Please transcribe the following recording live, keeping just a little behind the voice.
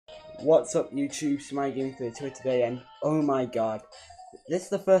What's up YouTube, Smiley Gaming 32 today, and oh my god, this is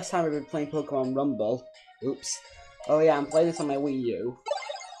the first time I've been playing Pokemon Rumble. Oops. Oh yeah, I'm playing this on my Wii U.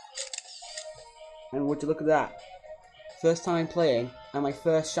 And would you look at that? First time playing, and my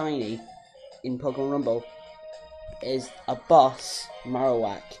first shiny in Pokemon Rumble is a boss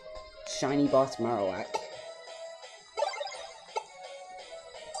Marowak. Shiny boss Marowak.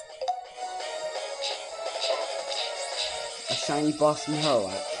 A shiny boss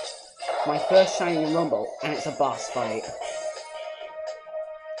Marowak. My first shiny in Rumble, and it's a boss fight.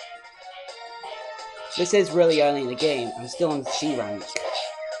 This is really early in the game. I'm still on C rank.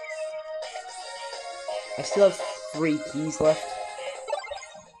 I still have 3 keys left,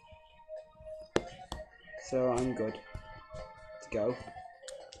 so I'm good to go.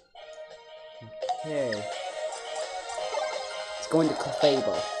 Okay. It's going to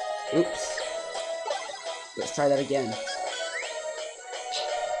Clefable. Oops. Let's try that again.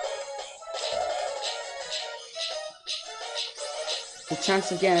 The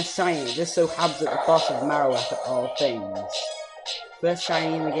chance of getting a shiny just so happens that the boss of Marowak at all things. First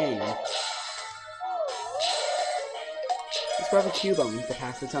shiny in the game. Let's grab a Cubone to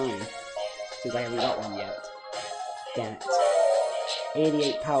pass the time, since I haven't got one yet. Damn it.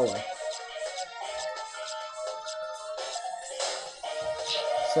 88 power.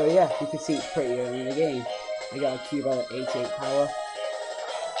 So yeah, you can see it's pretty early in the game. I got a Cubone at 88 power.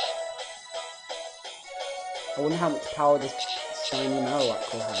 I wonder how much power this shiny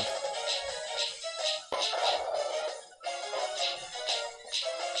Marowak will have.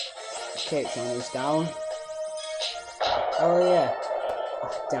 Okay, it's almost down. Oh yeah.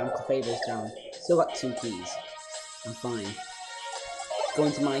 Oh, damn, Clefable's down. Still got 2 keys. I'm fine.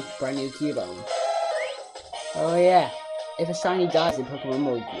 Going to my brand new Cubone. Oh yeah. If a shiny dies in Pokemon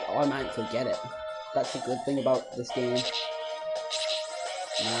Rumble, you automatically get it. That's the good thing about this game.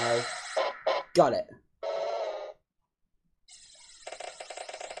 Now, got it.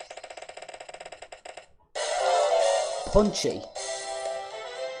 Punchy.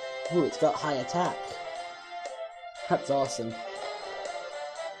 Ooh, it's got high attack. That's awesome.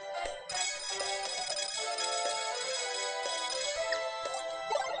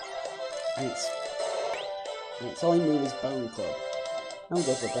 And its only move is Bone Club. I'm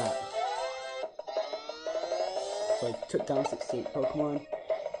good with that. So I took down 68 Pokemon.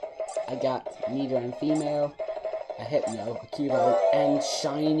 I got Neither and Female, a Hypno, a Cubone, and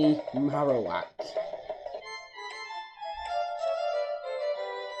shiny Marowak.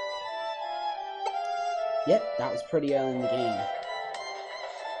 Yep, that was pretty early in the game.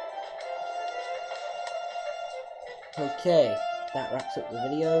 Okay, that wraps up the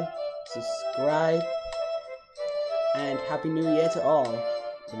video. Subscribe, and Happy New Year to all of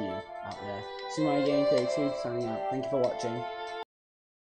you out there. Smiley Gaming 32 signing out. Thank you for watching.